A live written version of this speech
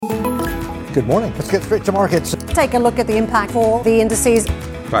Good morning. Let's get straight to markets. Take a look at the impact for the indices.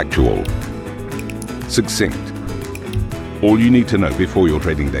 Factual. Succinct. All you need to know before your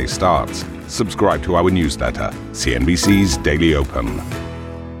trading day starts. Subscribe to our newsletter, CNBC's Daily Open.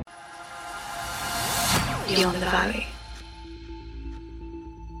 Beyond the Valley.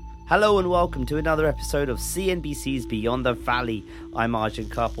 Hello and welcome to another episode of CNBC's Beyond the Valley. I'm Arjun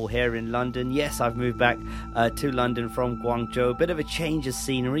Kapil here in London. Yes, I've moved back to London from Guangzhou. A bit of a change of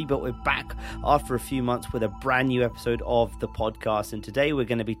scenery, but we're back after a few months with a brand new episode of the podcast. And today we're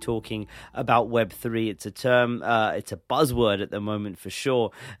going to be talking about Web3. It's a term, it's a buzzword at the moment for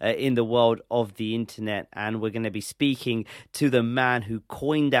sure in the world of the internet. And we're going to be speaking to the man who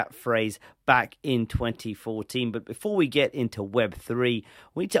coined that phrase back in 2014. But before we get into Web3,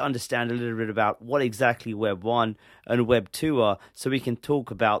 we need to understand a little bit about what exactly Web 1 and Web 2 are so we can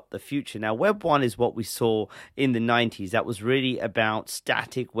talk about the future. Now, Web 1 is what we saw in the 90s. That was really about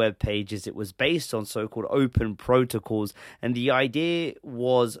static web pages. It was based on so-called open protocols, and the idea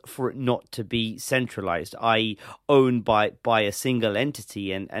was for it not to be centralized, i.e. owned by a single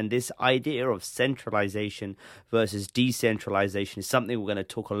entity. And this idea of centralization versus decentralization is something we're going to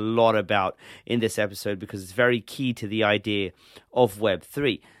talk a lot about in this episode because it's very key to the idea of Web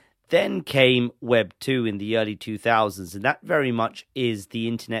 3. Then came Web 2 in the early 2000s, and that very much is the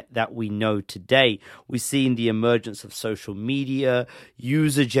internet that we know today. We've seen the emergence of social media,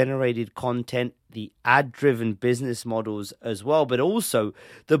 user-generated content, the ad-driven business models as well, but also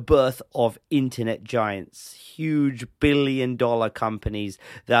the birth of internet giants, huge billion-dollar companies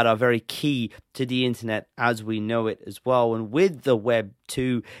that are very key to the internet as we know it as well. And with the Web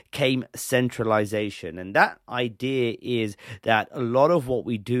 2 came centralization, and that idea is that a lot of what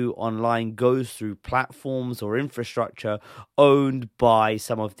we do online goes through platforms or infrastructure owned by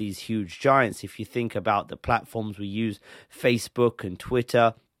some of these huge giants. If you think about the platforms we use, Facebook and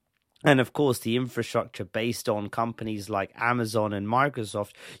Twitter, and of course, the infrastructure based on companies like Amazon and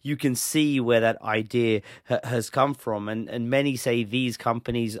Microsoft, you can see where that idea has come from. And many say these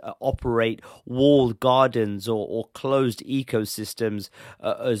companies operate walled gardens or closed ecosystems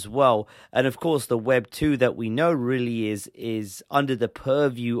as well. And of course, the Web 2 that we know really is under the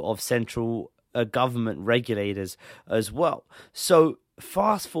purview of central government regulators as well. So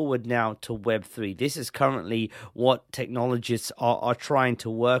fast forward now to Web 3. This is currently what technologists are trying to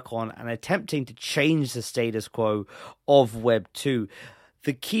work on and attempting to change the status quo of Web 2.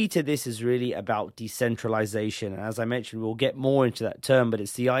 The key to this is really about decentralization. And as I mentioned, we'll get more into that term, but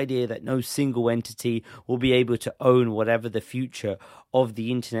it's the idea that no single entity will be able to own whatever the future of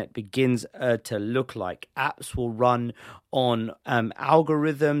the internet begins to look like. Apps will run on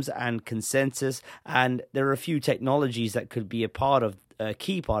algorithms and consensus, and there are a few technologies that could be a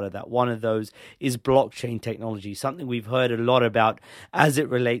key part of that. One of those is blockchain technology, something we've heard a lot about as it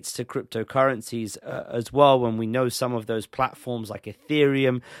relates to cryptocurrencies as well, when we know some of those platforms like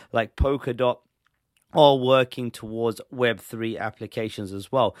Ethereum, like Polkadot, are working towards Web3 applications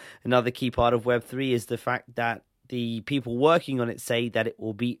as well. Another key part of Web3 is the fact that the people working on it say that it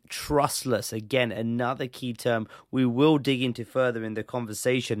will be trustless. Again, another key term we will dig into further in the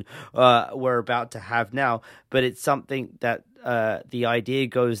conversation we're about to have now, but it's something that the idea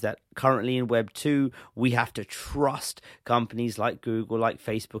goes that currently in Web 2, we have to trust companies like Google, like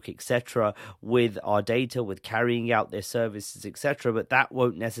Facebook, etc., with our data, with carrying out their services, etc. But that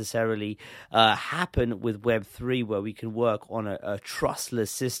won't necessarily happen with Web 3, where we can work on a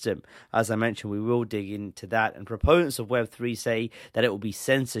trustless system. As I mentioned, we will dig into that. And proponents of Web 3 say that it will be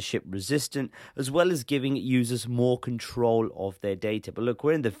censorship resistant, as well as giving users more control of their data. But look,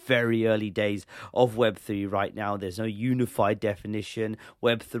 we're in the very early days of Web 3 right now. There's no unified definition.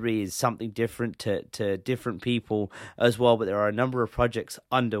 Web 3 is something different to different people as well, but there are a number of projects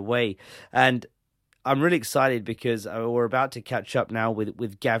underway. And I'm really excited because we're about to catch up now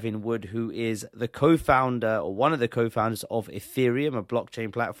with Gavin Wood, who is the co-founder or one of the co-founders of Ethereum, a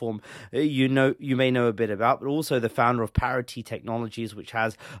blockchain platform you may know a bit about, but also the founder of Parity Technologies, which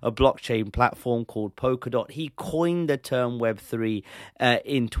has a blockchain platform called Polkadot. He coined the term Web3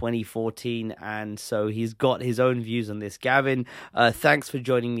 in 2014, and so he's got his own views on this. Gavin, thanks for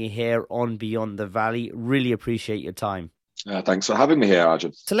joining me here on Beyond the Valley. Really appreciate your time. Thanks for having me here,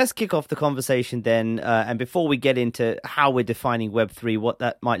 Arjun. So let's kick off the conversation then. And before we get into how we're defining Web3, what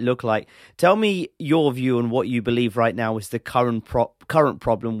that might look like, tell me your view on what you believe right now is the current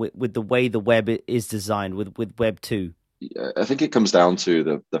problem with the way the web is designed with Web 2. I think it comes down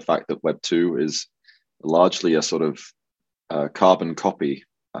to the fact that Web 2 is largely a sort of carbon copy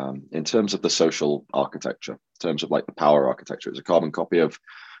in terms of the social architecture, in terms of like the power architecture. It's a carbon copy of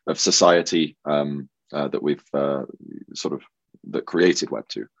society that we've that created Web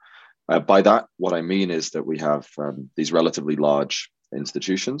 2. By that, what I mean is that we have these relatively large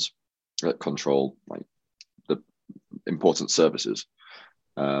institutions that control like the important services.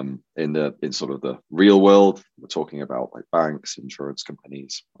 In sort of the real world, we're talking about like banks, insurance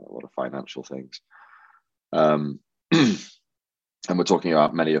companies, a lot of financial things, and we're talking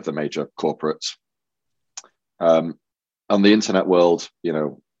about many of the major corporates. On the internet world,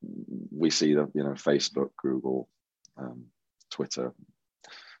 we see the Facebook, Google, Twitter,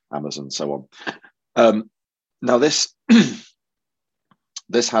 Amazon, so on. Now this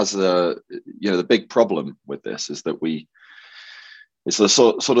this has the big problem with this is that it's the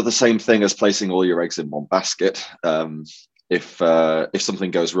sort of the same thing as placing all your eggs in one basket. If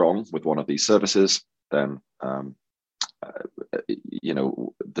something goes wrong with one of these services, then the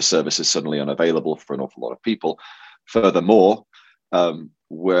service is suddenly unavailable for an awful lot of people. Furthermore,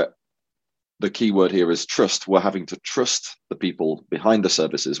 where the key word here is trust. We're having to trust the people behind the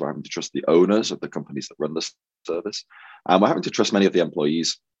services. We're having to trust the owners of the companies that run the service, and we're having to trust many of the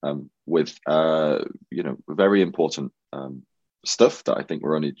employees with very important stuff that I think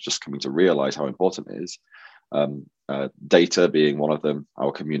we're only just coming to realize how important it is. Data being one of them,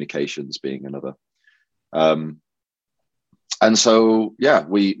 our communications being another. And so,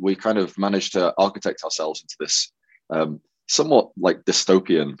 we kind of managed to architect ourselves into this somewhat like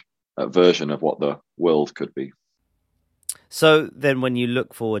dystopian version of what the world could be. So then when you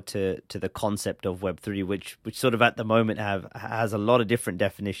look forward to the concept of Web3, which sort of at the moment has a lot of different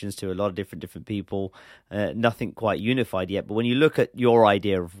definitions to a lot of different people, nothing quite unified yet. But when you look at your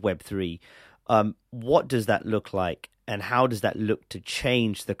idea of Web3, what does that look like, and how does that look to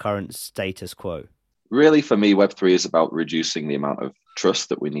change the current status quo? Really, for me, Web3 is about reducing the amount of trust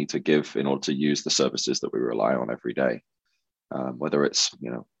that we need to give in order to use the services that we rely on every day, whether it's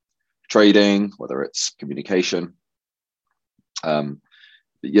trading, whether it's communication. The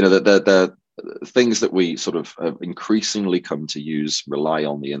things that we sort of have increasingly come to rely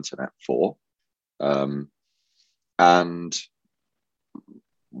on the internet for, and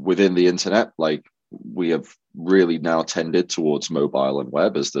within the internet, like we have really now tended towards mobile and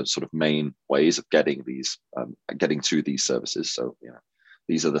web as the sort of main ways of getting to these services. So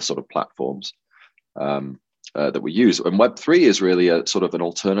these are the sort of platforms that we use, and Web3 is really a sort of an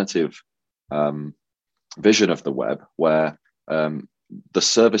alternative vision of the web where the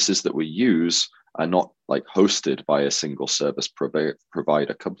services that we use are not like hosted by a single service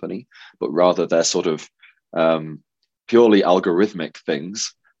provider company, but rather they're sort of purely algorithmic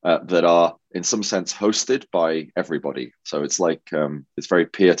things that are in some sense hosted by everybody. So it's like it's very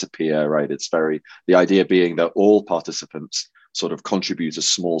peer-to-peer, right? The idea being that all participants sort of contribute a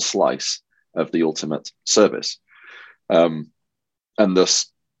small slice of the ultimate service, and thus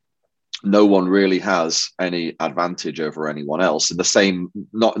no one really has any advantage over anyone else in the same,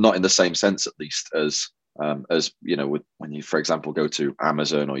 not in the same sense, at least, as when you, for example, go to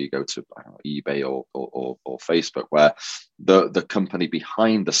Amazon or you go to eBay or Facebook, where the company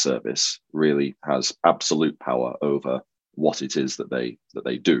behind the service really has absolute power over what it is that they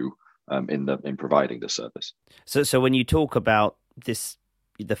do in providing the service. So when you talk about this,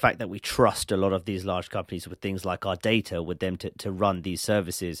 the fact that we trust a lot of these large companies with things like our data, with them to run these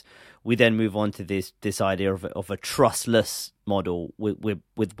services, we then move on to this idea of a trustless model with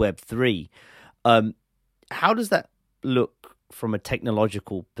Web3. How does that look from a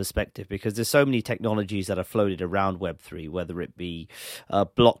technological perspective? Because there's so many technologies that are floated around Web3, whether it be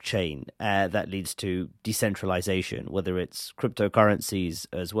blockchain that leads to decentralization, whether it's cryptocurrencies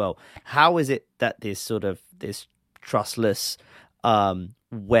as well. How is it that this trustless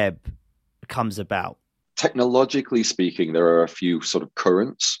web comes about? Technologically speaking, there are a few sort of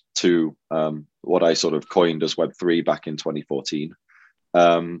currents to what I sort of coined as Web3 back in 2014.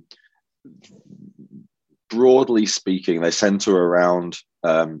 Broadly speaking, they center around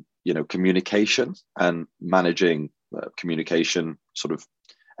communication and managing communication sort of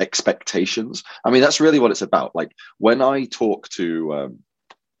expectations. I mean, that's really what it's about. Like when I talk to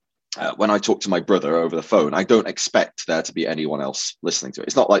my brother over the phone, I don't expect there to be anyone else listening to it.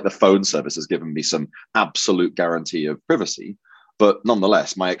 It's not like the phone service has given me some absolute guarantee of privacy, but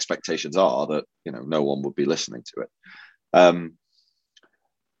nonetheless, my expectations are that no one would be listening to it.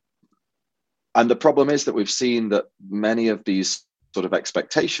 And the problem is that we've seen that many of these sort of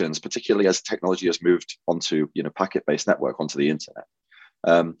expectations, particularly as technology has moved onto packet-based network onto the internet,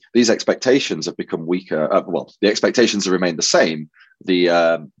 these expectations have become weaker. The expectations have remained the same.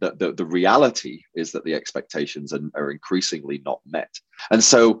 The reality is that the expectations are increasingly not met. And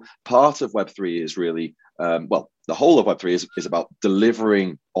so part of Web3 is really, the whole of Web3 is about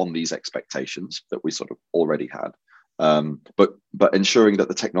delivering on these expectations that we sort of already had, But ensuring that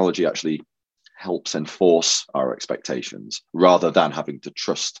the technology actually helps enforce our expectations rather than having to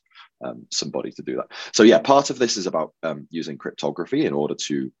trust somebody to do that. So yeah, part of this is about using cryptography in order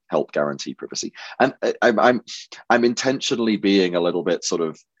to help guarantee privacy. And I'm intentionally being a little bit sort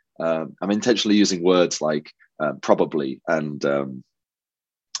of I'm intentionally using words like probably and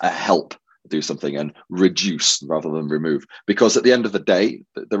help do something and reduce rather than remove, because at the end of the day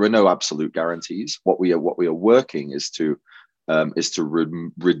there are no absolute guarantees. What we are working is to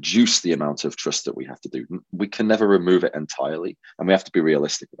reduce the amount of trust that we have to do. We can never remove it entirely, and we have to be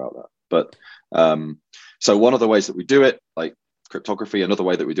realistic about that. But so one of the ways that we do it, like cryptography, another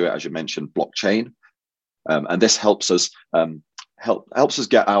way that we do it, as you mentioned, blockchain, and this helps us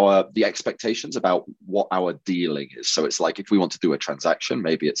get the expectations about what our dealing is. So it's like if we want to do a transaction,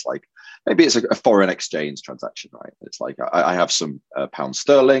 maybe it's a foreign exchange transaction, right? It's like I have some pound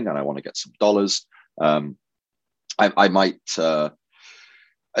sterling and I want to get some dollars. I might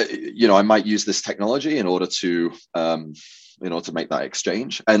use this technology in order to make that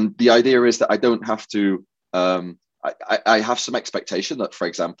exchange. And the idea is that I don't have to. I have some expectation that, for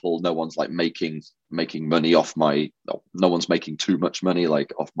example, no one's like making money off no one's making too much money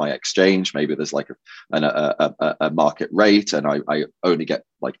like off my exchange. Maybe there's like a market rate, and I only get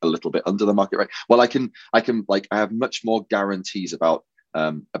like a little bit under the market rate. Well, I have much more guarantees about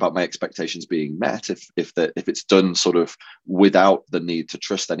my expectations being met if it's done sort of without the need to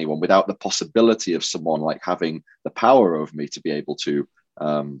trust anyone, without the possibility of someone like having the power over me to be able to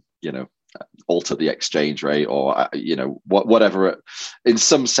alter the exchange rate or whatever, in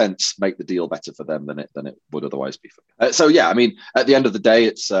some sense make the deal better for them than it would otherwise be for me. So yeah, I mean, at the end of the day,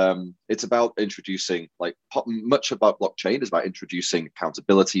 it's about introducing, like, much about blockchain is about introducing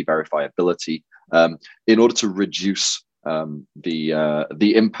accountability, verifiability, in order to reduce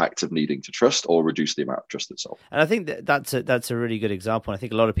the impact of needing to trust or reduce the amount of trust itself. And I think that's a really good example. I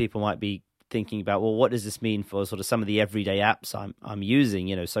think a lot of people might be thinking about, well, what does this mean for sort of some of the everyday apps I'm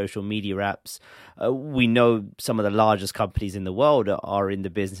using, social media apps? We know some of the largest companies in the world are in the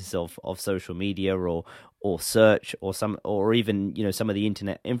business of social media or search or even some of the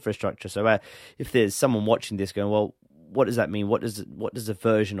internet infrastructure. So if there's someone watching this going, well, what does that mean? What does a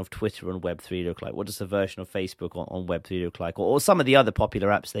version of Twitter on Web3 look like? What does a version of Facebook on Web3 look like? Or some of the other popular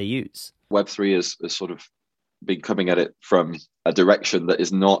apps they use? Web3 is sort of been coming at it from a direction that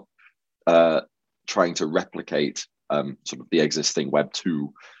is not trying to replicate sort of the existing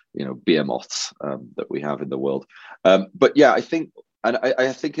Web2, behemoths that we have in the world. But yeah, I think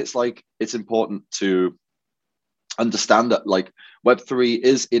it's important to understand that like Web3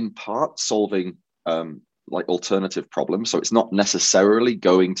 is in part solving like alternative problems. So it's not necessarily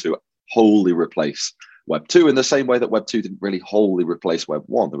going to wholly replace Web2 in the same way that Web2 didn't really wholly replace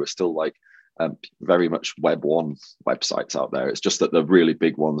Web1. There were still like very much Web1 websites out there. It's just that the really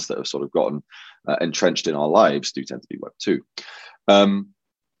big ones that have sort of gotten entrenched in our lives do tend to be Web2.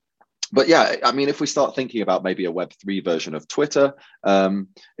 But yeah, I mean, if we start thinking about maybe a Web3 version of Twitter,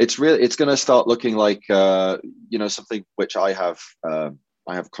 it's going to start looking like something which I have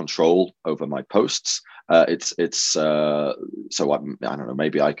control over my posts. So I don't know,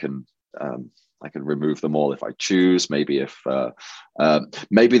 maybe I can remove them all if I choose. Maybe if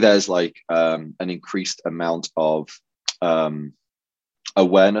maybe there's like an increased amount of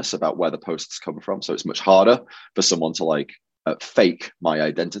awareness about where the posts come from. So it's much harder for someone to like fake my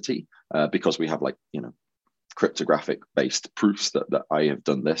identity because we have like cryptographic based proofs that I have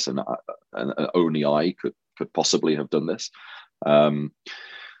done this and only I could possibly have done this.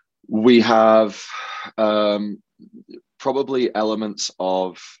 We have probably elements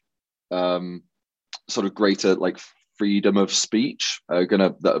of sort of greater like freedom of speech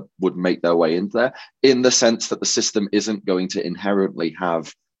that would make their way into there, in the sense that the system isn't going to inherently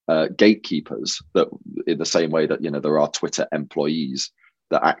have gatekeepers that in the same way that there are Twitter employees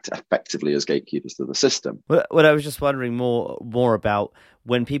that act effectively as gatekeepers to the system. Well, I was just wondering more about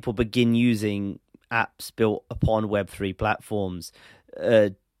when people begin using apps built upon Web3 platforms.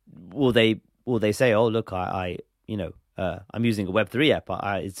 Will they say, oh look, I'm using a Web3 app,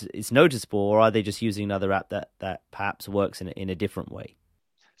 it's noticeable, or are they just using another app that perhaps works in a different way?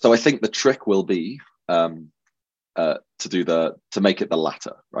 So I think the trick will be to make it the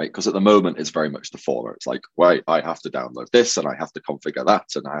latter, right? Because at the moment it's very much the former. It's like, wait, I have to download this and I have to configure that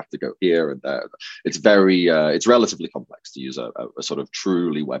and I have to go here and there. It's it's relatively complex to use a sort of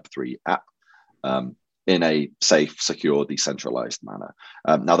truly Web3 app in a safe, secure, decentralized manner.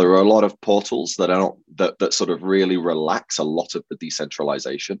 Now, there are a lot of portals that sort of really relax a lot of the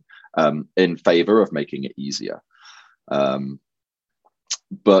decentralization in favor of making it easier. But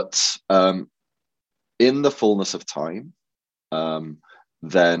in the fullness of time,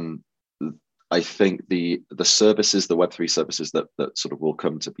 then I think the services, the Web3 services that sort of will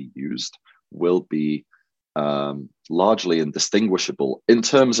come to be used will be largely indistinguishable in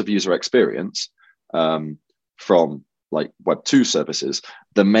terms of user experience from like Web2 services.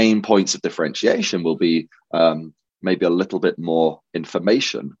 The main points of differentiation will be maybe a little bit more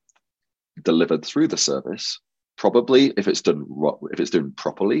information delivered through the service, probably if it's done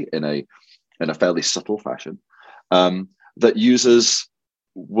properly in a fairly subtle fashion, that users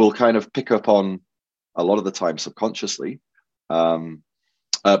will kind of pick up on a lot of the time subconsciously, but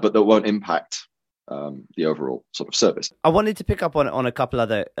that won't impact the overall sort of service. I wanted to pick up on a couple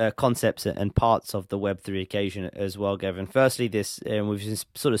other concepts and parts of the Web3 occasion as well, Gavin. Firstly, this, and we've been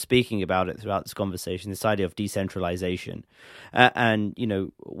sort of speaking about it throughout this conversation, this idea of decentralization. And, you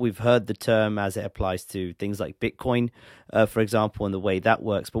know, we've heard the term as it applies to things like Bitcoin, for example, and the way that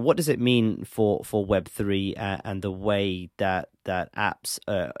works. But what does it mean for Web3 and the way that apps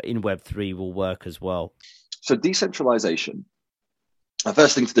in Web3 will work as well? So decentralization, the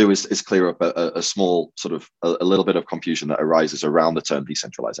first thing to do is clear up a small sort of a little bit of confusion that arises around the term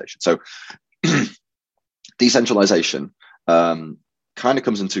decentralization. So decentralization kind of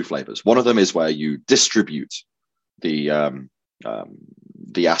comes in two flavors. One of them is where you distribute the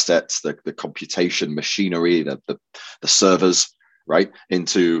assets, the computation machinery, the servers, right,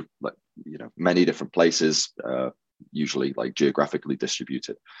 into like, you know, many different places, usually like geographically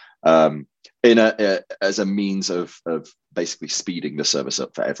distributed, as a means of basically speeding the service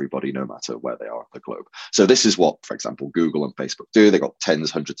up for everybody, no matter where they are on the globe. So this is what, for example, Google and Facebook do. They've got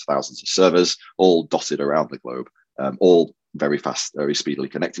tens, hundreds of thousands of servers all dotted around the globe, all very fast, very speedily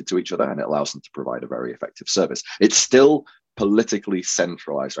connected to each other, and it allows them to provide a very effective service. It's still politically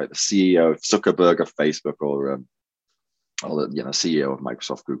centralized, right? The CEO of Zuckerberg of Facebook or the CEO of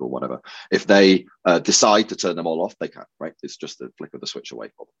Microsoft, Google, whatever. If they decide to turn them all off, they can, right? It's just a flick of the switch away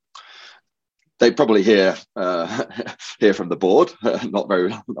for them. They probably hear from the board not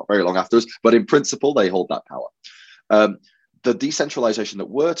very long afterwards, but in principle, they hold that power. The decentralization that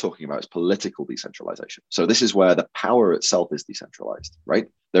we're talking about is political decentralization. So this is where the power itself is decentralized, right?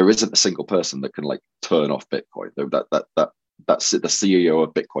 There isn't a single person that can like turn off Bitcoin. That's the CEO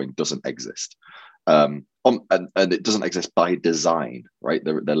of Bitcoin doesn't exist. And it doesn't exist by design, right?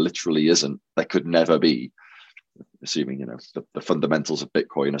 There literally isn't. There could never be, assuming the fundamentals of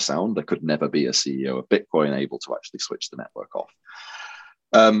Bitcoin are sound. There could never be a CEO of Bitcoin able to actually switch the network off.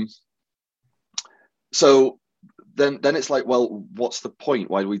 So then it's like, well, what's the point?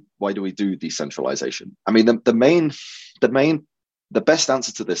 Why do we do decentralization? I mean, the best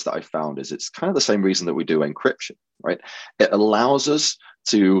answer to this that I found is it's kind of the same reason that we do encryption, right? It allows us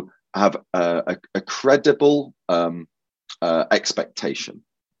to have a credible expectation,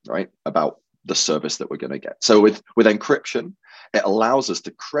 right, about the service that we're going to get. So with encryption, it allows us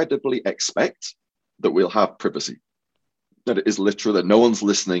to credibly expect that we'll have privacy, that it is literal, that no one's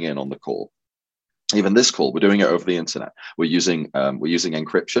listening in on the call. Even this call, we're doing it over the internet. We're using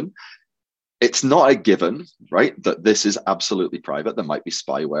encryption. It's not a given, right, that this is absolutely private. There might be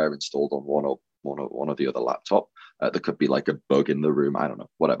spyware installed on one or the other laptop. There could be like a bug in the room. I don't know,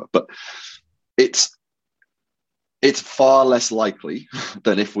 whatever. But it's far less likely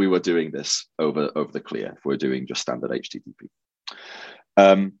than if we were doing this over the clear, if we're doing just standard HTTP.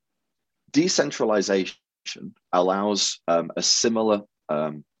 Decentralization allows a similar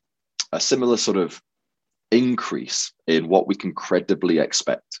sort of increase in what we can credibly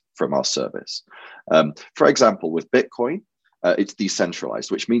expect from our service. For example, with Bitcoin, it's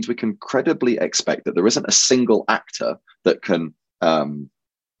decentralized, which means we can credibly expect that there isn't a single actor that can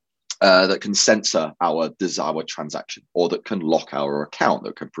censor our transaction, or that can lock our account,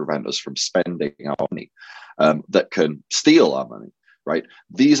 that can prevent us from spending our money, that can steal our money. Right?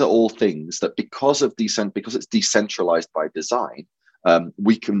 These are all things that because it's decentralized by design,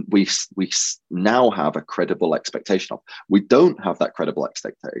 we now have a credible expectation of. We don't have that credible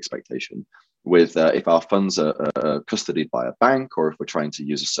expectation with if our funds are custodied by a bank, or if we're trying to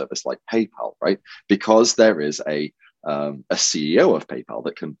use a service like PayPal, right? Because there is a CEO of PayPal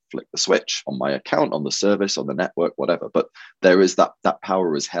that can flick the switch on my account, on the service, on the network, whatever. But there is that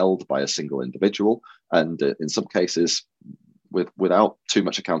power is held by a single individual, and in some cases without too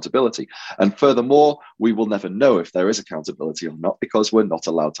much accountability. And furthermore, we will never know if there is accountability or not, because we're not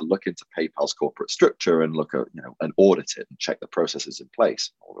allowed to look into PayPal's corporate structure and look at, and audit it and check the processes in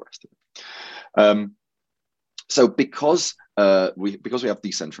place, all the rest of it. So because we have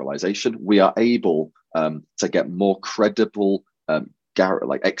decentralization, we are able to get more credible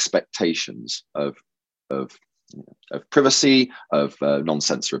expectations of privacy, of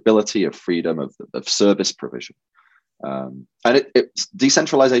non-censorability, of freedom, of service provision. And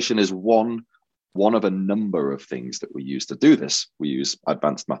decentralization is one of a number of things that we use to do this. We use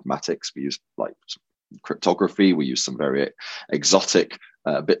advanced mathematics, we use like cryptography, we use some very exotic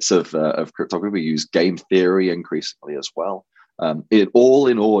bits of cryptography, we use game theory increasingly as well, in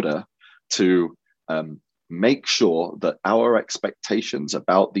order to make sure that our expectations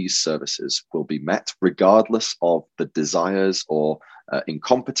about these services will be met regardless of the desires or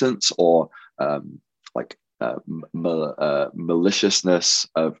incompetence or maliciousness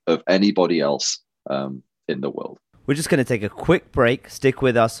of anybody else in the world. We're just going to take a quick break. Stick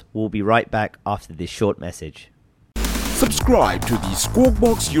with us. We'll be right back after this short message. Subscribe to the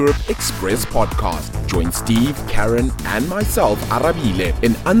Squawkbox Europe Express podcast. Join Steve, Karen, and myself, Arabile,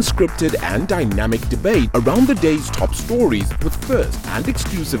 in unscripted and dynamic debate around the day's top stories with first and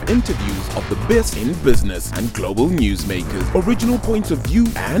exclusive interviews of the best in business and global newsmakers, original points of view,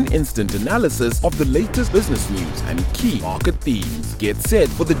 and instant analysis of the latest business news and key market themes. Get set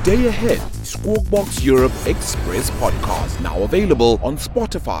for the day ahead. Squawkbox Europe Express podcast, now available on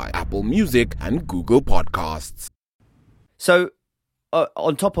Spotify, Apple Music, and Google Podcasts. So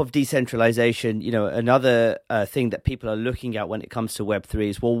on top of decentralization, another thing that people are looking at when it comes to Web3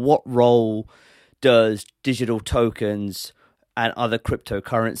 is, well, what role does digital tokens and other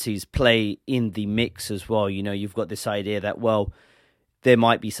cryptocurrencies play in the mix as well? You've got this idea that, well, there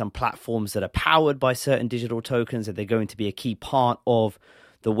might be some platforms that are powered by certain digital tokens and they're going to be a key part of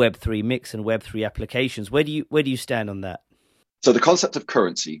the Web3 mix and Web3 applications. Where do you stand on that? So the concept of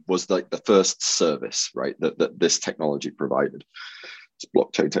currency was like the first service, right, that this technology provided. It's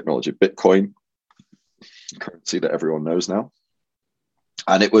blockchain technology, Bitcoin, currency that everyone knows now.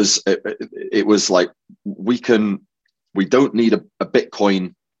 And it was like, we don't need a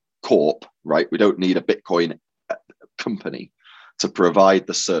Bitcoin corp, right? We don't need a Bitcoin company to provide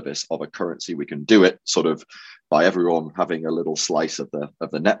the service of a currency. We can do it sort of by everyone having a little slice of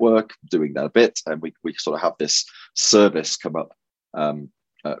the network, doing their bit, and we sort of have this service come up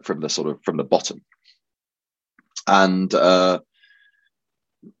from the bottom. And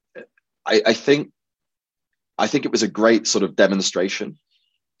I think it was a great sort of demonstration.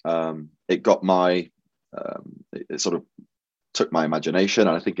 It got it sort of took my imagination,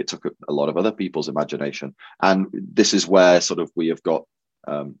 and I think it took a lot of other people's imagination. And this is where sort of we have got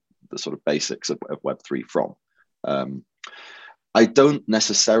the sort of basics of Web3 from. I don't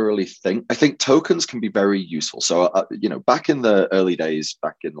necessarily I think tokens can be very useful. So, back in the early days,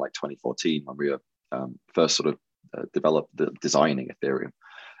 back in like 2014, when we were first sort of designing Ethereum,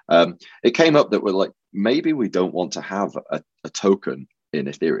 it came up that we're like, maybe we don't want to have a token in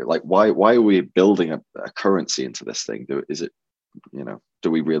Ethereum. Like, why are we building a currency into this thing? Do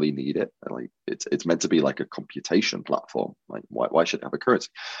we really need it? Like, it's meant to be like a computation platform. Like, why should it have a currency?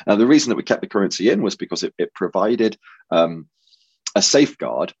 Now, the reason that we kept the currency in was because it provided a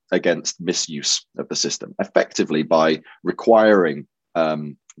safeguard against misuse of the system, effectively by requiring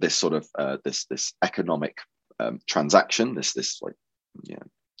this sort of this economic transaction, this like,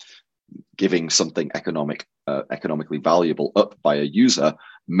 giving something economically valuable up by a user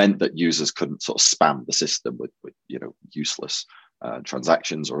meant that users couldn't sort of spam the system with useless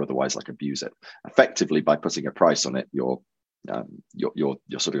transactions or otherwise like abuse it. Effectively, by putting a price on it, you're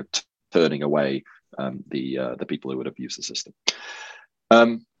sort of turning away the people who would abuse the system.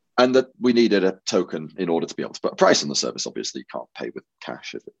 And that we needed a token in order to be able to put a price on the service. Obviously, you can't pay with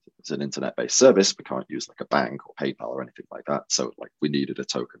cash if it's an internet-based service. We can't use like a bank or PayPal or anything like that. So, like, we needed a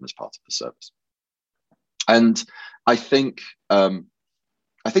token as part of the service. And I think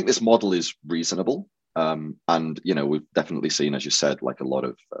this model is reasonable. And we've definitely seen, as you said, like a lot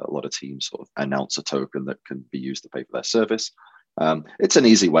of teams sort of announce a token that can be used to pay for their service. It's an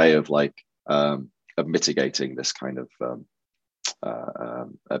easy way of mitigating this kind of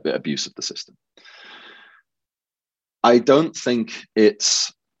abuse of the system. I don't think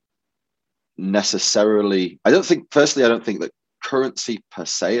it's necessarily. I don't think that currency per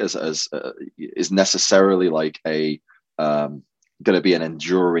se is necessarily like going to be an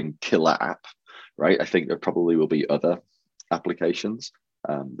enduring killer app, right? I think there probably will be other applications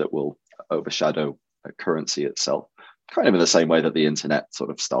that will overshadow currency itself. Kind of in the same way that the internet sort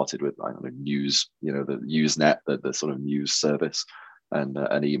of started with, news, the Usenet, the sort of news service,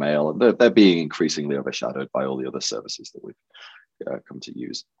 and email, and they're being increasingly overshadowed by all the other services that we've come to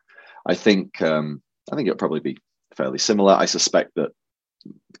use. I think it'll probably be fairly similar. I suspect that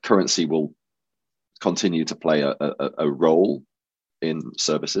currency will continue to play a role in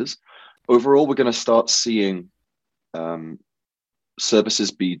services. Overall, we're going to start seeing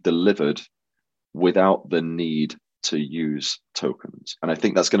services be delivered without the need to use tokens. And I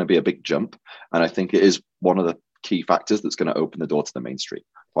think that's going to be a big jump. And I think it is one of the key factors that's going to open the door to the mainstream.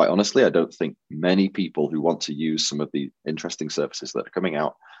 Quite honestly, I don't think many people who want to use some of the interesting services that are coming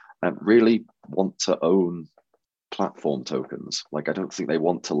out really want to own platform tokens. Like, I don't think they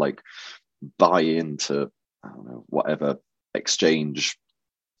want to like buy into, I don't know, whatever exchange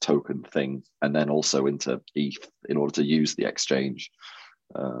token thing, and then also into ETH in order to use the exchange.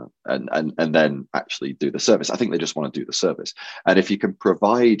 And then actually do the service. I think they just want to do the service. And if you can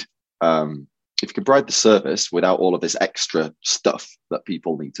provide the service without all of this extra stuff that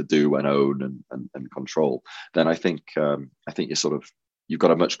people need to do and own and control, then I think you've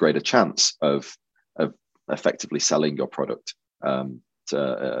got a much greater chance of effectively selling your product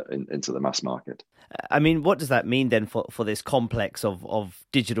into the mass market. I mean, what does that mean then for this complex of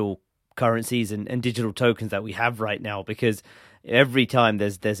digital currencies and digital tokens that we have right now? Because every time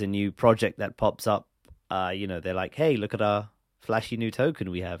there's a new project that pops up, they're like, hey, look at our flashy new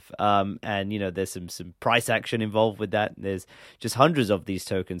token we have. And, there's some price action involved with that. There's just hundreds of these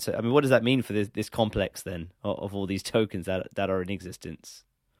tokens. So, I mean, what does that mean for this complex then of all these tokens that are in existence?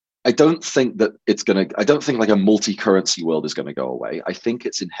 I don't think that I don't think like a multi-currency world is going to go away. I think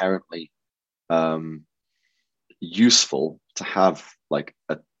it's inherently useful to have like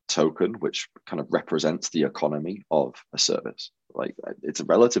a token which kind of represents the economy of a service. Like, it's a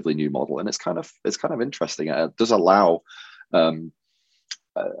relatively new model, and it's kind of interesting. It does allow it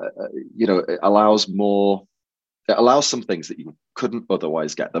allows some things that you couldn't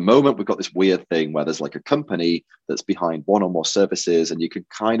otherwise get. At the moment, we've got this weird thing where there's like a company that's behind one or more services, and you can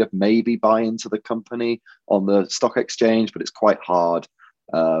kind of maybe buy into the company on the stock exchange, but it's quite hard.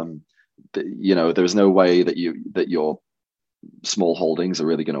 There's no way that your small holdings are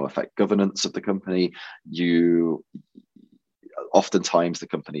really going to affect governance of the company. Oftentimes the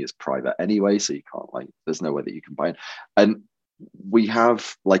company is private anyway, so you can't there's no way that you can buy in. And we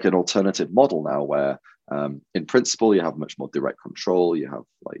have like an alternative model now where in principle you have much more direct control. You have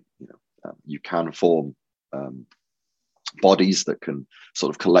you can form bodies that can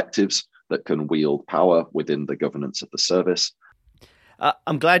sort of collectives that can wield power within the governance of the service.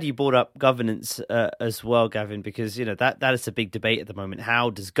 I'm glad you brought up governance as well, Gavin, because that is a big debate at the moment. How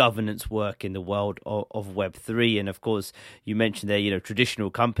does governance work in the world of Web3? And of course, you mentioned there,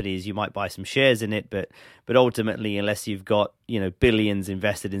 traditional companies, you might buy some shares in it, but ultimately, unless you've got billions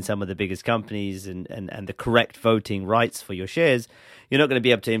invested in some of the biggest companies and the correct voting rights for your shares, you're not going to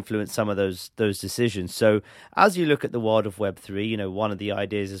be able to influence some of those decisions. So as you look at the world of Web3, one of the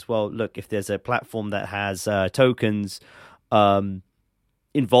ideas as well, look, if there's a platform that has tokens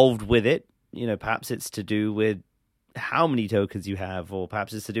involved with it, perhaps it's to do with how many tokens you have, or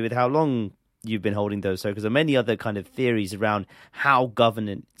perhaps it's to do with how long you've been holding those tokens, or many other kind of theories around how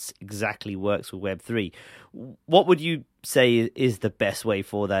governance exactly works with Web3. What would you say is the best way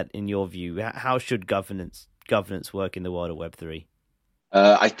for that in your view? How should governance work in the world of Web3?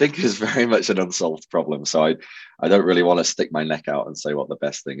 I think it's very much an unsolved problem. So I don't really want to stick my neck out and say what the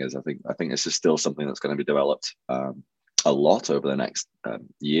best thing is. I think this is still something that's going to be developed a lot over the next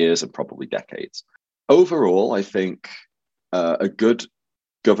years and probably decades. Overall, I think a good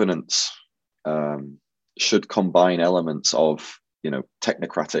governance should combine elements of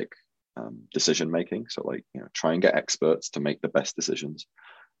technocratic decision making. So try and get experts to make the best decisions,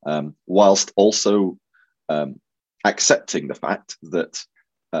 whilst also accepting the fact that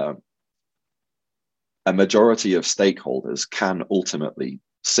a majority of stakeholders can ultimately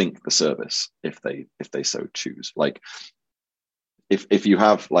sink the service if they so choose. Like, if you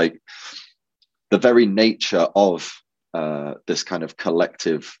have the very nature of this kind of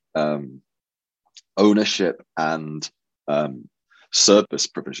collective ownership and service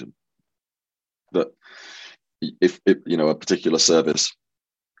provision, that if a particular service,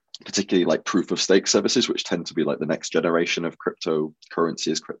 particularly like proof of stake services, which tend to be like the next generation of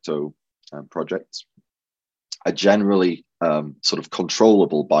cryptocurrencies, crypto projects, are generally sort of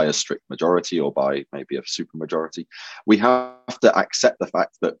controllable by a strict majority or by maybe a super majority, we have to accept the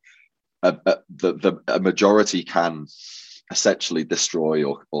fact that a majority can essentially destroy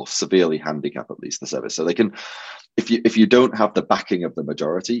or severely handicap at least the service. So they can, if you don't have the backing of the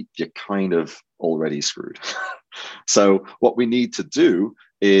majority, you're kind of already screwed. So what we need to do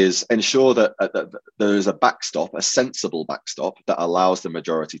is ensure that there is a backstop, a sensible backstop that allows the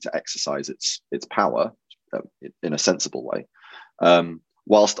majority to exercise its power in a sensible way,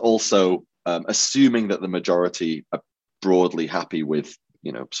 whilst also assuming that the majority are broadly happy with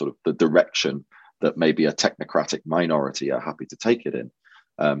sort of the direction that maybe a technocratic minority are happy to take it in.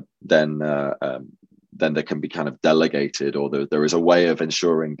 Then then they can be kind of delegated, or there is a way of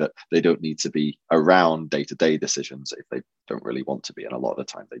ensuring that they don't need to be around day-to-day decisions if they don't really want to be, and a lot of the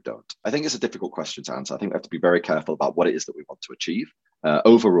time they don't. I think it's a difficult question to answer. I think we have to be very careful about what it is that we want to achieve.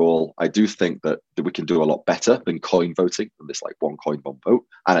 Overall, I do think that we can do a lot better than coin voting, than this like one coin, one vote.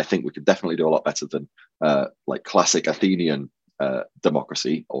 And I think we could definitely do a lot better than like classic Athenian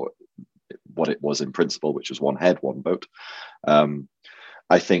democracy, or what it was in principle, which was one head, one vote.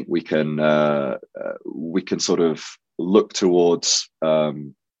 I think we can sort of look towards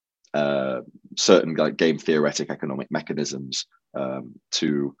certain like game theoretic economic mechanisms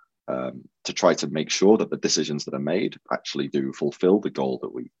to try to make sure that the decisions that are made actually do fulfill the goal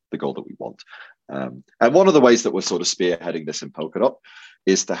that we want. And one of the ways that we're sort of spearheading this in Polkadot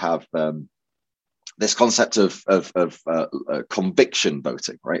is to have this concept of conviction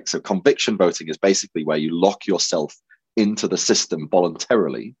voting, right? So conviction voting is basically where you lock yourself into the system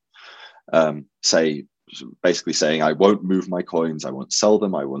voluntarily, basically saying, I won't move my coins, I won't sell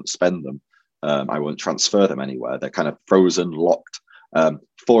them, I won't spend them, I won't transfer them anywhere. They're kind of frozen, locked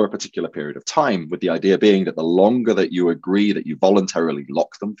for a particular period of time, with the idea being that the longer that you agree that you voluntarily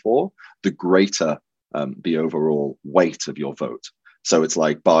lock them for, the greater the overall weight of your vote. So it's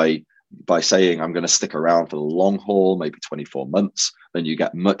like by saying I'm going to stick around for the long haul, maybe 24 months, then you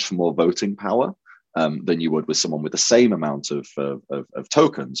get much more voting power than you would with someone with the same amount of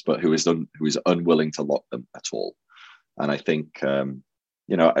tokens, but who is unwilling to lock them at all. And I think I'm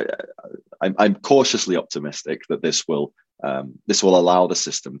cautiously optimistic that this will allow the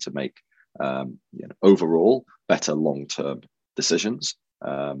system to make overall better long-term decisions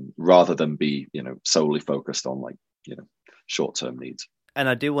rather than be solely focused on short-term needs. And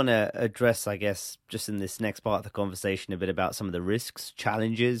I do want to address, I guess, just in this next part of the conversation, a bit about some of the risks,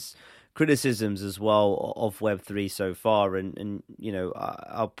 challenges, criticisms as well of Web3 so far. And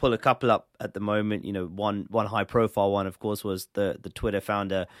I'll pull a couple up at the moment. One high profile one, of course, was the Twitter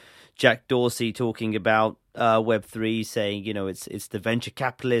founder Jack Dorsey talking about Web3, saying, it's the venture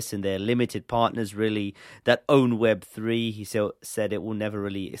capitalists and their limited partners really that own Web3. He said it will never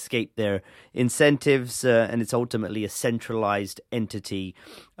really escape their incentives, and it's ultimately a centralized entity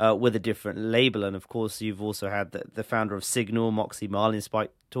with a different label. And of course, you've also had the founder of Signal, Moxie Marlinspike,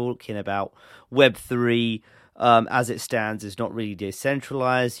 talking about Web3 as it stands is not really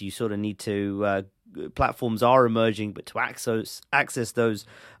decentralized. You sort of need to platforms are emerging, but to access those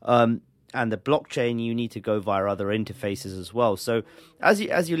and the blockchain, you need to go via other interfaces as well. So as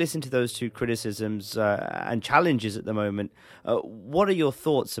you listen to those two criticisms and challenges at the moment, what are your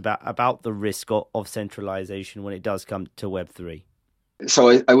thoughts about the risk of centralization when it does come to Web3?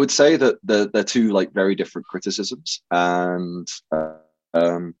 So I would say that they're two very different criticisms, and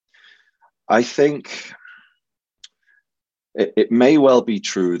I think it may well be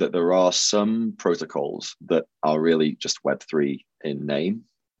true that there are some protocols that are really just Web3 in name,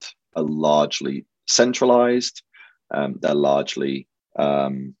 are largely centralized. They're largely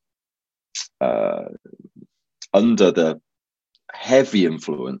under the heavy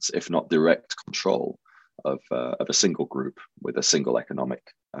influence, if not direct control, of a single group with a single economic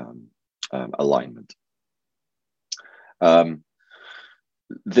alignment.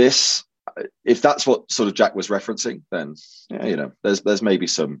 This, if that's what sort of Jack was referencing, then there's maybe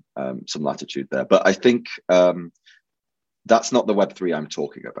some latitude there. But I think that's not the Web3 I'm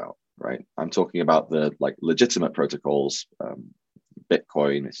talking about, right? I'm talking about the legitimate protocols,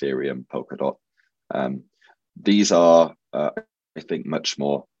 Bitcoin, Ethereum, Polkadot. These are, I think, much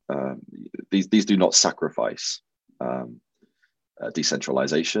more. These do not sacrifice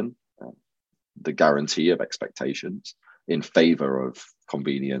decentralization, the guarantee of expectations, in favor of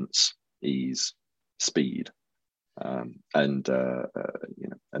convenience, ease, speed, and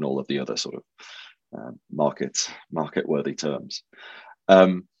all of the other sort of market-worthy terms.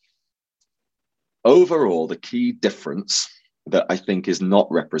 Overall, the key difference that I think is not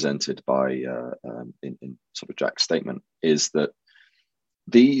represented by in sort of Jack's statement is that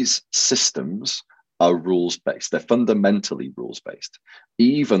these systems are rules-based. They're fundamentally rules-based,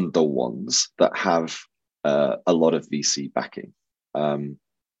 even the ones that have a lot of VC backing.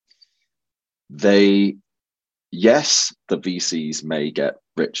 Yes, the VCs may get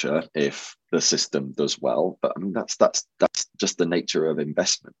richer if the system does well, but I mean that's just the nature of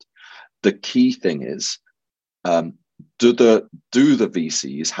investment. The key thing is, do the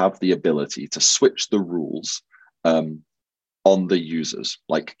VCs have the ability to switch the rules on the users?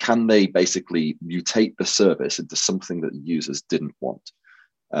 Can they basically mutate the service into something that the users didn't want?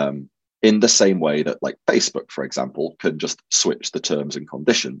 In the same way that Facebook, for example, can just switch the terms and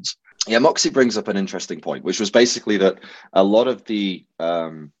conditions. Yeah, Moxie brings up an interesting point, which was basically that a lot of the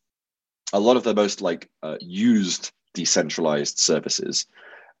a lot of the most used decentralized services,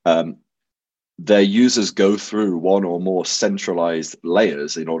 their users go through one or more centralized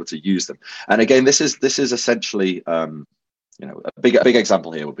layers in order to use them. And again, this is essentially, a big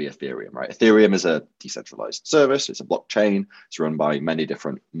example here would be Ethereum, right? Ethereum is a decentralized service. It's a blockchain. It's run by many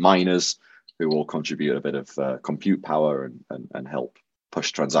different miners who all contribute a bit of compute power and help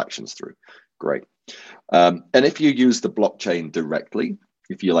push transactions through. Great. And if you use the blockchain directly,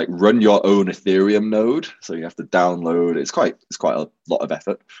 if you run your own Ethereum node, so you have to download, it's quite a lot of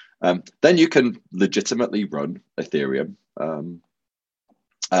effort. Then you can legitimately run Ethereum in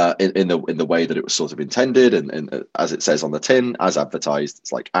the way that it was sort of intended, and as it says on the tin, as advertised,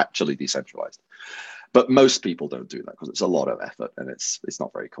 it's actually decentralized. But most people don't do that because it's a lot of effort and it's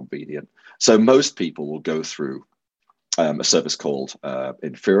not very convenient. So most people will go through a service called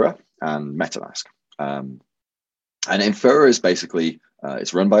Infura and MetaMask. And Infura is basically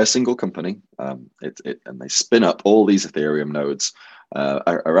it's run by a single company. And they spin up all these Ethereum nodes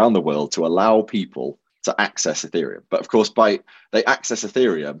around the world to allow people to access Ethereum. But of course, they access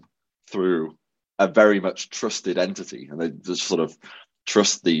Ethereum through a very much trusted entity, and they just sort of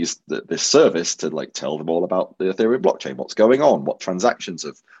trust this service to tell them all about the Ethereum blockchain, what's going on, what transactions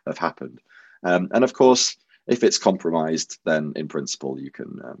have happened, and of course, if it's compromised, then in principle you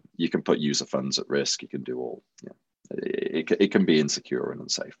can put user funds at risk. You can do all. It can be insecure and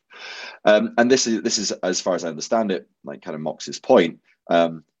unsafe. And this is as far as I understand it, kind of Mox's point.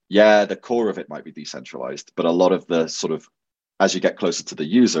 The core of it might be decentralized, but a lot of the sort of, as you get closer to the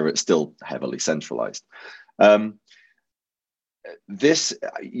user, it's still heavily centralized. These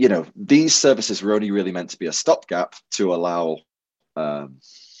services were only really meant to be a stopgap to allow, for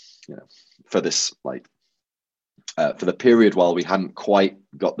this for the period while we hadn't quite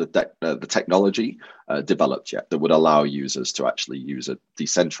got the technology developed yet that would allow users to actually use a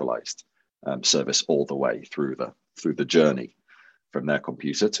decentralized service all the way through the journey from their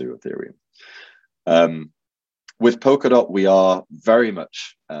computer to Ethereum. With Polkadot, we are very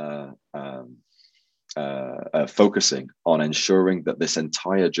much focusing on ensuring that this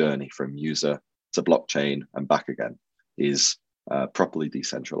entire journey from user to blockchain and back again is properly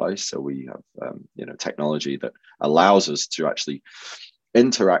decentralized. So we have technology that allows us to actually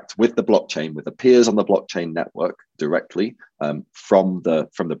interact with the blockchain, with the peers on the blockchain network directly from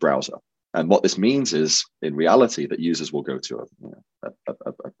the browser. And what this means is, in reality, that users will go to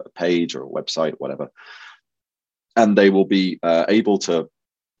a page or a website, whatever, and they will be able to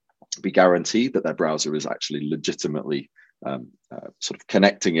be guaranteed that their browser is actually legitimately sort of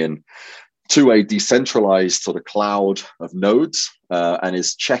connecting in to a decentralized sort of cloud of nodes and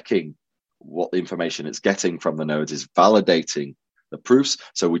is checking what the information it's getting from the nodes, is validating the proofs.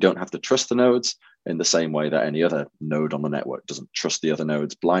 So we don't have to trust the nodes in the same way that any other node on the network doesn't trust the other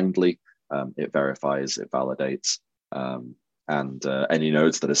nodes blindly. It verifies, it validates, and any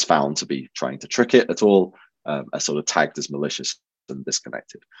nodes that is found to be trying to trick it at all are sort of tagged as malicious and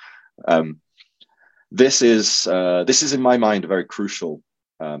disconnected. This is in my mind a very crucial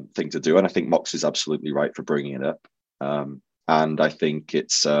thing to do, and I think Mox is absolutely right for bringing it up. And I think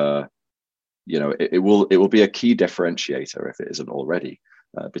it's it will be a key differentiator, if it isn't already,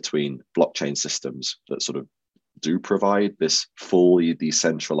 between blockchain systems that sort of do provide this fully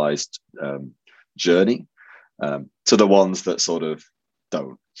decentralized journey to the ones that sort of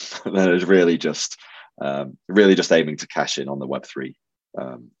don't. That is really just aiming to cash in on the Web3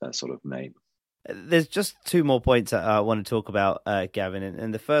 sort of name. There's just two more points I want to talk about, Gavin,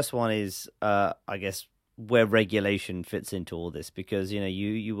 and the first one is, I guess, where regulation fits into all this, because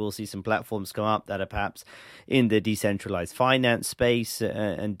you will see some platforms come up that are perhaps in the decentralized finance space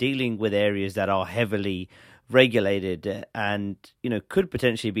and dealing with areas that are heavily regulated and could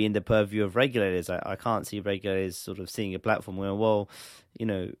potentially be in the purview of regulators. I can't see regulators sort of seeing a platform going, well,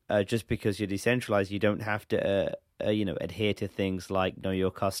 just because you're decentralized, you don't have to adhere to things like know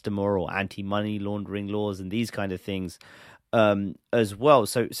your customer or anti-money laundering laws and these kind of things as well.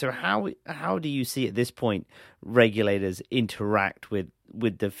 So how do you see at this point regulators interact with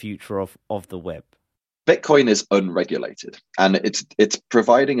the future of the web? Bitcoin is unregulated, and it's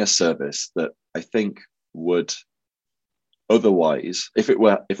providing a service that I think would otherwise, if it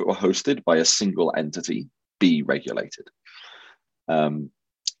were hosted by a single entity, be regulated.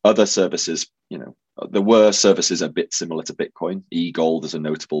 Other services, there were services a bit similar to Bitcoin. eGold is a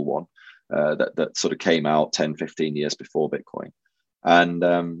notable one that sort of came out 10, 15 years before Bitcoin. And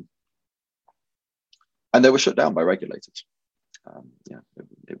they were shut down by regulators.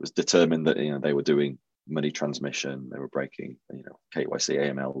 It was determined that they were doing money transmission, they were breaking KYC,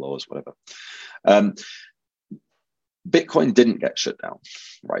 AML laws, whatever. Bitcoin didn't get shut down,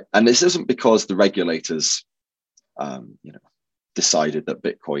 right? And this isn't because the regulators, decided that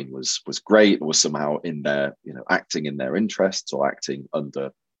Bitcoin was great or was somehow in their, acting in their interests or acting under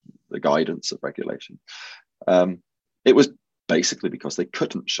the guidance of regulation. It was basically because they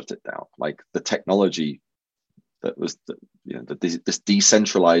couldn't shut it down. Like the technology that was, this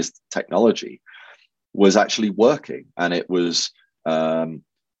decentralized technology was actually working, and it was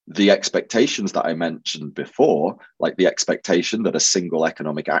the expectations that I mentioned before, like the expectation that a single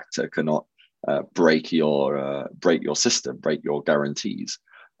economic actor cannot break your system, break your guarantees,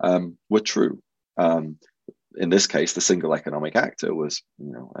 were true. In this case, the single economic actor was,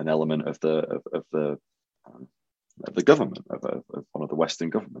 an element of the government, of one of the Western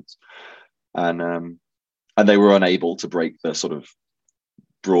governments, and they were unable to break the sort of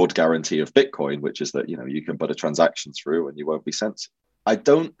broad guarantee of Bitcoin, which is that you can put a transaction through and you won't be censored. I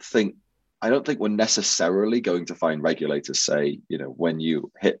don't think we're necessarily going to find regulators say, when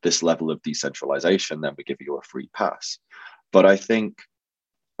you hit this level of decentralization, then we give you a free pass. But I think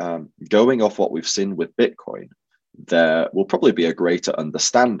going off what we've seen with Bitcoin, there will probably be a greater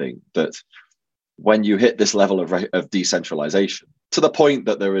understanding that when you hit this level of decentralization, to the point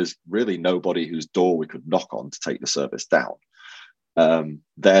that there is really nobody whose door we could knock on to take the service down,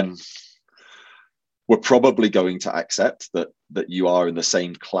 then we're probably going to accept that you are in the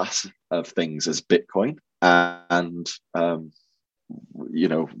same class of things as Bitcoin, and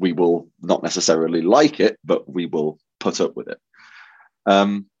we will not necessarily like it, but we will put up with it.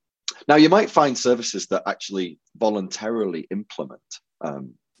 Now, you might find services that actually voluntarily implement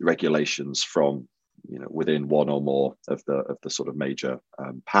regulations from within one or more of the sort of major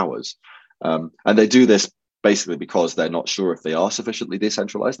powers, and they do this basically because they're not sure if they are sufficiently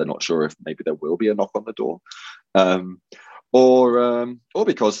decentralized. They're not sure if maybe there will be a knock on the door, or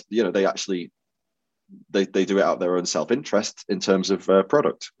because they actually they do it out of their own self-interest in terms of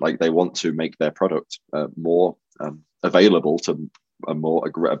product. Like they want to make their product more available to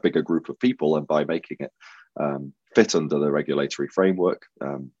a bigger group of people, and by making it fit under the regulatory framework,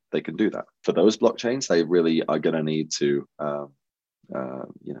 they can do that. For those blockchains, they really are going to need to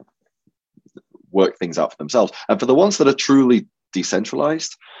work things out for themselves. And for the ones that are truly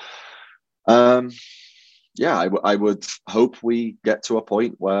decentralized, I would hope we get to a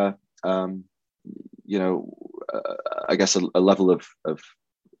point where, I guess a level of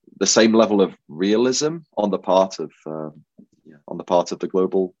the same level of realism on the part of the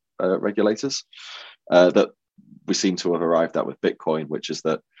global regulators that we seem to have arrived at with Bitcoin, which is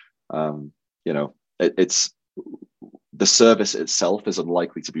that, it's the service itself is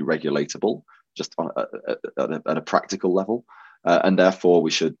unlikely to be regulatable just at a practical level, and therefore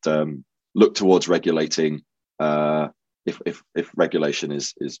we should look towards regulating. If regulation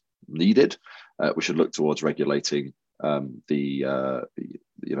is needed, we should look towards regulating the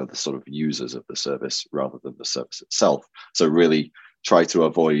sort of users of the service rather than the service itself. So really try to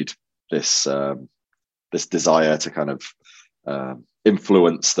avoid this desire to kind of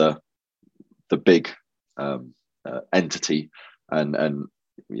influence the big entity and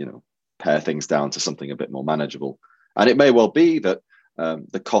pare things down to something a bit more manageable. And it may well be that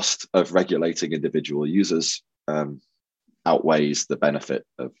the cost of regulating individual users outweighs the benefit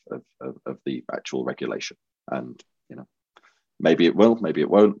of the actual regulation. And maybe it will, maybe it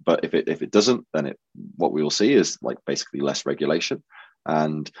won't. But if it doesn't, then what we will see is like basically less regulation.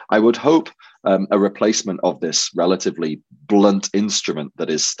 And I would hope a replacement of this relatively blunt instrument that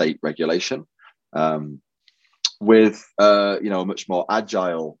is state regulation with a much more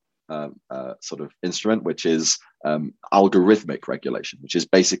agile sort of instrument, which is algorithmic regulation, which is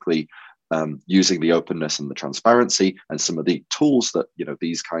basically using the openness and the transparency and some of the tools that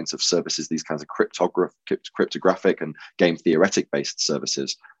these kinds of services, these kinds of cryptographic and game theoretic based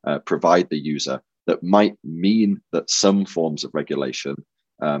services provide the user, that might mean that some forms of regulation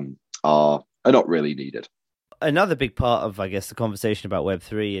are not really needed. Another big part of, I guess, the conversation about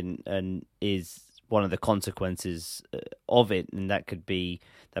Web3 and is one of the consequences of it, and that could be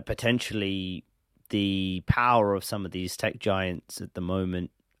that potentially the power of some of these tech giants at the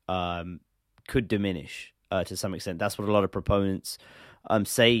moment could diminish to some extent. That's what a lot of proponents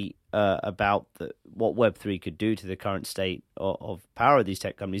say about what Web3 could do to the current state of power of these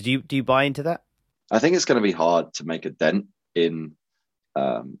tech companies. Do you buy into that? I think it's going to be hard to make a dent in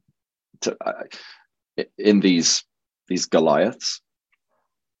these Goliaths.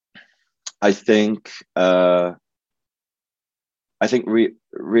 I think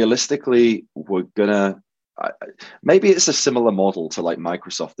realistically, we're gonna. Maybe it's a similar model to like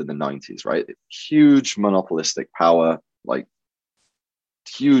Microsoft in the 90s, right? Huge monopolistic power, like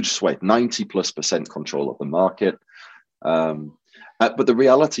huge sway, 90+% control of the market. But the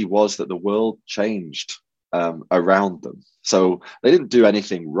reality was that the world changed around them. So they didn't do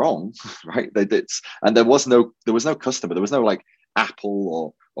anything wrong, right? They did, and there was no customer. There was no like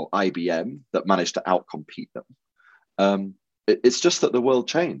Apple or IBM that managed to outcompete them. It's just that the world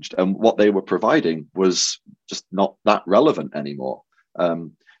changed, and what they were providing was just not that relevant anymore.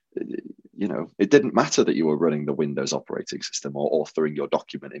 It didn't matter that you were running the Windows operating system or authoring your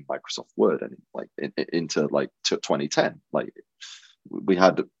document in Microsoft Word into 2010. Like we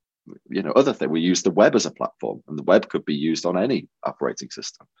had, other things. We used the web as a platform, and the web could be used on any operating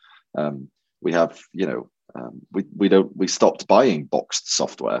system. We have, we stopped buying boxed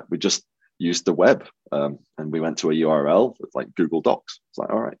software. We just used the web, and we went to a URL with like Google Docs. It's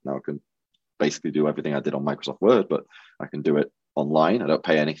like, all right, now I can basically do everything I did on Microsoft Word, but I can do it online. I don't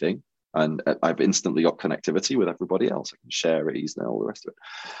pay anything, and I've instantly got connectivity with everybody else. I can share it easily, all the rest of it.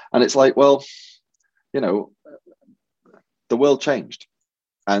 And it's like, well, the world changed,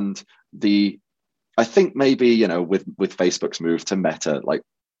 and I think maybe with Facebook's move to Meta, like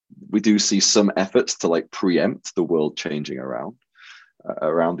we do see some efforts to like preempt the world changing around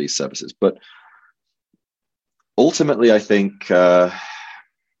these services. But ultimately, I think I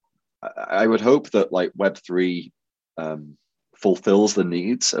would hope that like Web3 fulfills the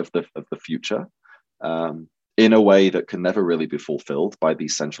needs of the future in a way that can never really be fulfilled by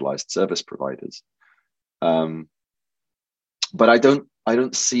these centralized service providers. But I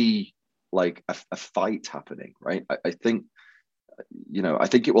don't see like a fight happening, right? I think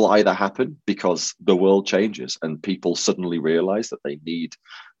it will either happen because the world changes and people suddenly realize that they need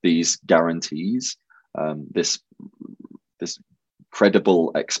these guarantees, this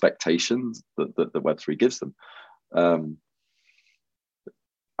credible expectations that Web3 gives them.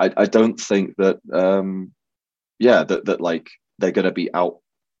 I don't think that that like they're going to be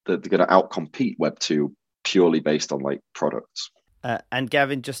they're going to outcompete Web2 purely based on like products. And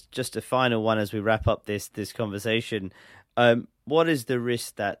Gavin, just a final one as we wrap up this conversation. What is the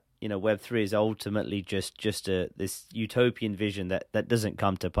risk that Web3 is ultimately just this utopian vision that doesn't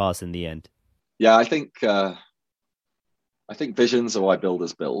come to pass in the end? Yeah, I think visions are why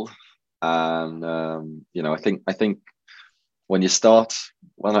builders build, and I think when you start,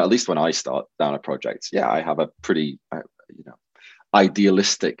 well, at least when I start down a project, I have a pretty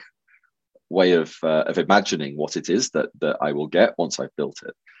idealistic way of imagining what it is that I will get once I've built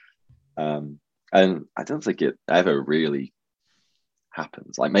it, and I don't think it ever really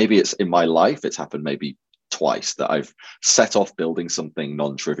happens. Like maybe it's in my life, it's happened maybe twice that I've set off building something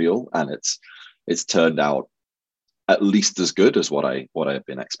non-trivial and it's turned out at least as good as what I've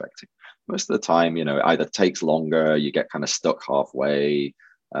been expecting. Most of the time, it either takes longer, you get kind of stuck halfway,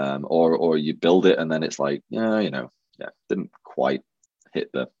 or you build it and then it's like, didn't quite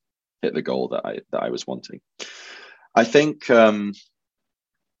hit the goal that I was wanting. I think it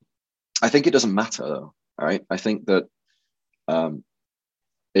doesn't matter though. All right. I think that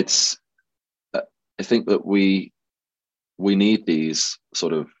I think that we need these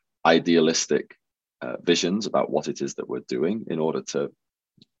sort of idealistic visions about what it is that we're doing in order to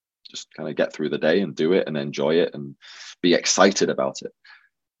just kind of get through the day and do it and enjoy it and be excited about it.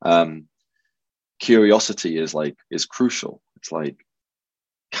 Curiosity is crucial. It's like,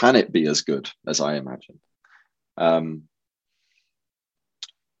 can it be as good as I imagine?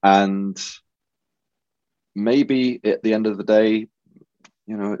 And maybe at the end of the day,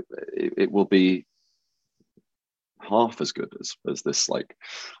 it will be half as good as this like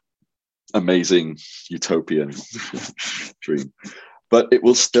amazing utopian dream, but it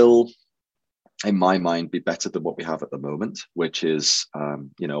will still, in my mind, be better than what we have at the moment, which is a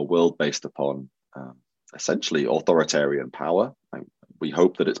world based upon essentially authoritarian power. We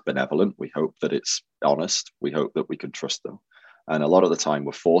hope that it's benevolent. We hope that it's honest. We hope that we can trust them. And a lot of the time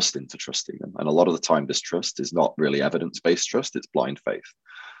we're forced into trusting them. And a lot of the time this trust is not really evidence-based trust, it's blind faith.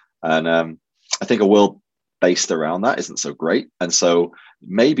 And I think a world based around that isn't so great. And so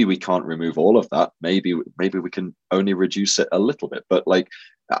maybe we can't remove all of that. Maybe we can only reduce it a little bit. But like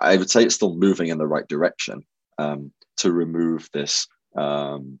I would say it's still moving in the right direction to remove this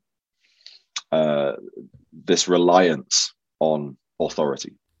this reliance on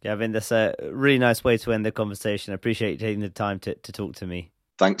authority. Gavin, that's a really nice way to end the conversation. I appreciate you taking the time to talk to me.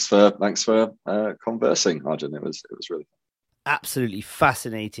 Thanks for conversing, Arjun. It was really fun. Absolutely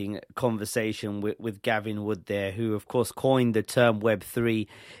fascinating conversation with Gavin Wood there, who of course coined the term Web3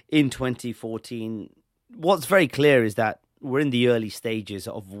 in 2014. What's very clear is that we're in the early stages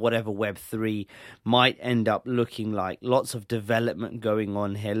of whatever Web3 might end up looking like. Lots of development going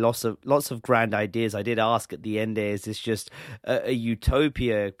on here, lots of grand ideas. I did ask at the end there, is this just a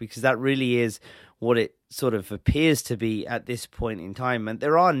utopia? Because that really is what it sort of appears to be at this point in time. And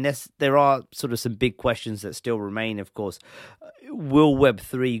there are sort of some big questions that still remain, of course. Will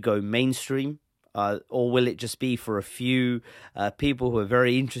Web3 go mainstream? Or will it just be for a few people who are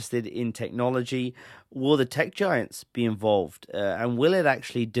very interested in technology? Will the tech giants be involved? And will it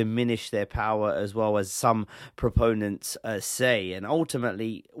actually diminish their power as well, as some proponents say? And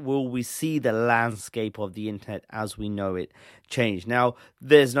ultimately, will we see the landscape of the internet as we know it change? Now,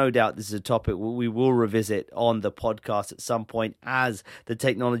 there's no doubt this is a topic we will revisit on the podcast at some point as the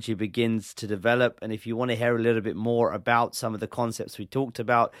technology begins to develop. And if you want to hear a little bit more about some of the concepts we talked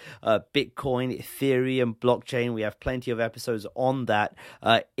about, Bitcoin, Ethereum, blockchain, we have plenty of episodes on that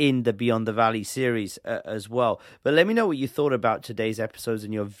in the Beyond the Valley series as well. But let me know what you thought about today's episodes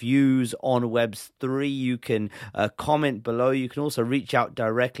and your views on Web3. You can comment below. You can also reach out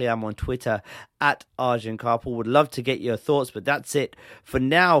directly. I'm on Twitter at Arjun Karpal. Would love to get your thoughts, but that's it for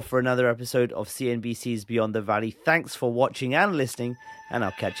now for another episode of CNBC's Beyond the Valley. Thanks for watching and listening, and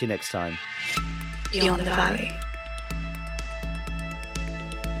I'll catch you next time. Beyond the Valley.